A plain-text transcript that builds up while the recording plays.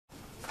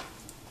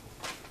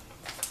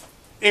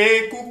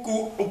Et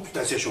coucou, oh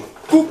putain c'est chaud.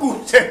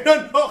 Coucou, c'est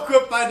le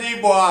copain des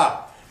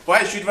bois. Ouais,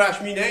 je suis devant la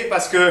cheminée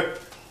parce que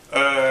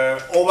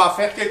on va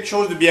faire quelque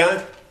chose de bien.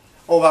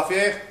 On va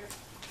faire,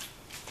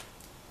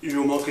 je vais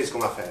vous montrer ce qu'on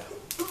va faire.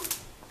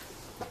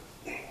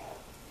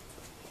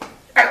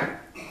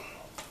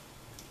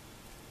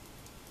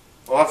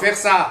 On va faire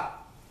ça.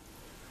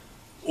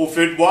 Au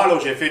feu de bois, alors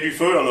j'ai fait du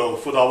feu, alors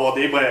il faudra avoir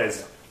des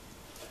braises.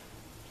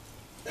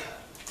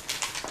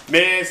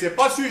 Mais c'est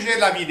pas le sujet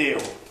de la vidéo.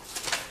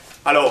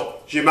 Alors,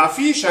 j'ai ma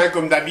fiche, hein,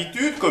 comme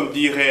d'habitude, comme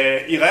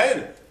dirait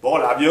Irène. Bon,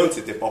 la viande,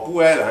 c'était pas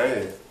pour elle,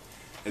 hein.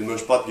 Elle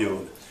mange pas de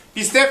viande.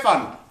 Puis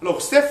Stéphane.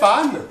 Alors,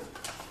 Stéphane,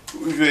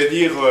 je vais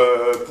dire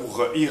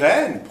pour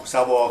Irène, pour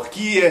savoir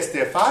qui est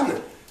Stéphane,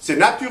 c'est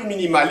Nature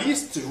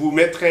Minimaliste. Je vous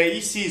mettrai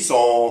ici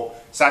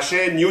sa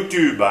chaîne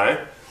YouTube, hein.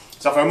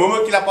 Ça fait un moment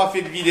qu'il n'a pas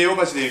fait de vidéo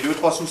parce qu'il a eu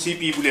 2-3 soucis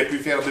puis il ne voulait plus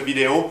faire de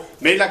vidéos.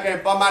 Mais il a quand même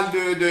pas mal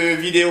de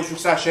vidéos sur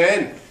sa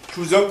chaîne.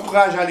 Je vous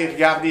encourage à aller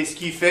regarder ce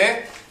qu'il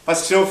fait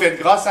parce que c'est en fait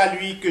grâce à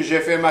lui que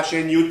j'ai fait ma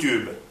chaîne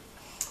YouTube.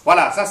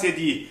 Voilà, ça c'est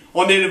dit.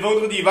 On est le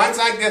vendredi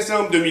 25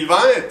 décembre 2020.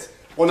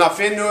 On a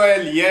fait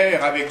Noël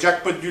hier avec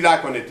Jackpot du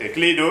Lac, on était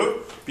que les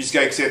deux.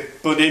 Puisqu'avec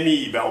cette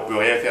pandémie, ben, on ne peut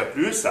rien faire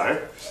plus. Hein.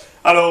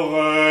 Alors,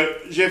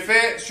 j'ai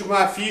fait sur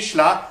ma fiche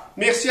là.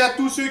 Merci à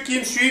tous ceux qui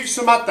me suivent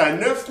ce matin.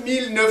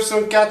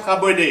 9904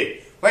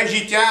 abonnés. Ouais,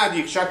 j'y tiens à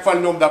dire chaque fois le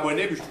nombre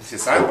d'abonnés, puis je trouve que c'est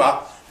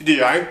sympa. Puis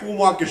déjà, rien que pour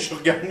moi que je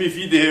regarde mes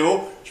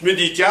vidéos, je me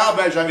dis, tiens,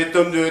 ben, j'avais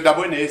tant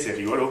d'abonnés, c'est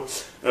rigolo.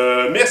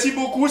 Merci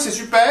beaucoup, c'est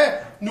super.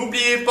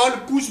 N'oubliez pas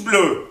le pouce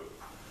bleu.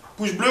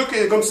 Pouce bleu qui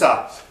est comme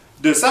ça.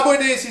 De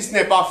s'abonner si ce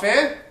n'est pas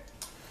fait.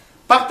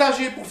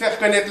 Partager pour faire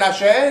connaître la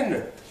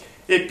chaîne.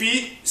 Et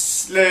puis,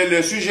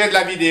 le sujet de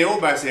la vidéo,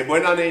 ben, c'est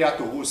bonne année à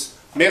tous.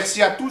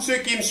 Merci à tous ceux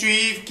qui me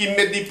suivent, qui me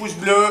mettent des pouces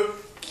bleus,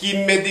 qui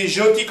me mettent des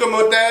gentils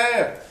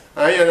commentaires.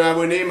 Hein, il y en a un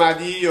abonné qui m'a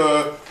dit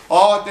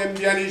oh, t'aimes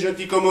bien les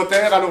gentils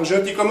commentaires, alors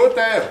gentils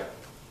commentaires.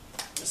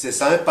 C'est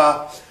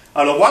sympa.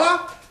 Alors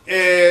voilà,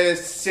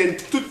 c'est une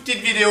toute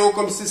petite vidéo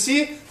comme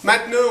ceci.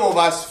 Maintenant, on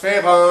va se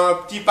faire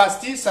un petit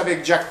pastis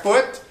avec Jackpot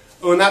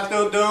en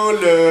attendant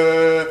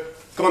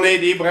qu'on ait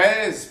des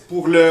braises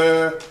pour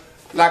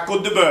la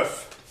côte de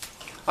bœuf.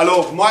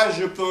 Alors, moi,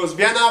 je pense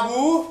bien à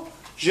vous.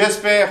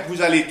 J'espère que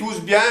vous allez tous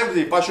bien, vous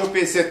n'avez pas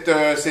chopé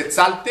cette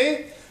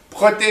saleté.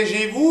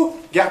 Protégez-vous,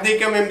 gardez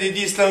quand même des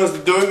distances de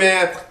 2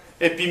 mètres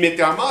et puis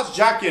mettez un masque.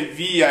 Jack, elle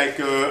vit avec,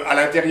 à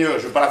l'intérieur,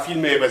 je ne vais pas la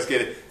filmer parce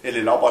qu'elle est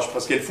là, je sais pas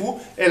ce qu'elle fout.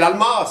 Elle a le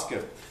masque.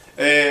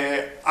 Et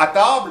à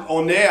table,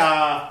 on est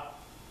à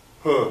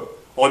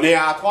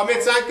 3,50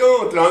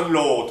 mètres l'un de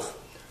l'autre.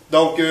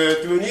 Donc, tu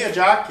veux venir,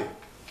 Jack?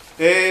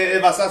 Et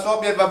elle va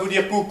s'asseoir et elle va vous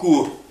dire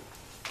coucou.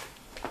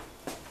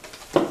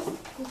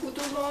 Coucou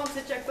tout le monde,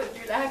 c'est Jackpot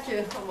du Lac,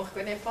 on ne me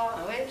reconnaît pas.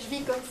 Ouais, je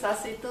vis comme ça,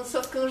 c'est un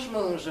sauf quand je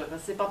mange,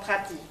 c'est pas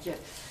pratique.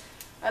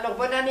 Alors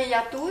bonne année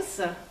à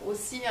tous,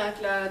 aussi hein,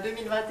 que la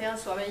 2021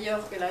 soit meilleure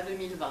que la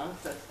 2020.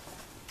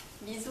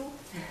 Bisous.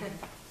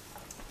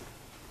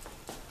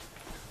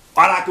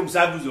 Voilà, comme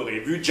ça vous aurez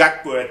vu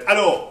Jackpot.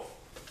 Alors,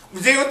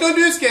 vous avez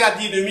entendu ce qu'elle a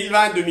dit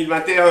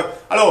 2020-2021.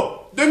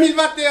 Alors,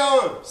 2021,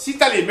 si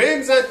tu as les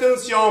mêmes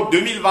intentions,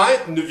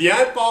 2020 ne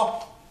vient pas.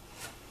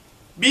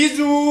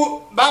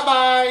 Bisous, bye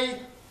bye.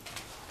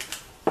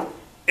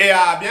 Et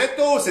à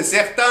bientôt, c'est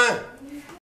certain.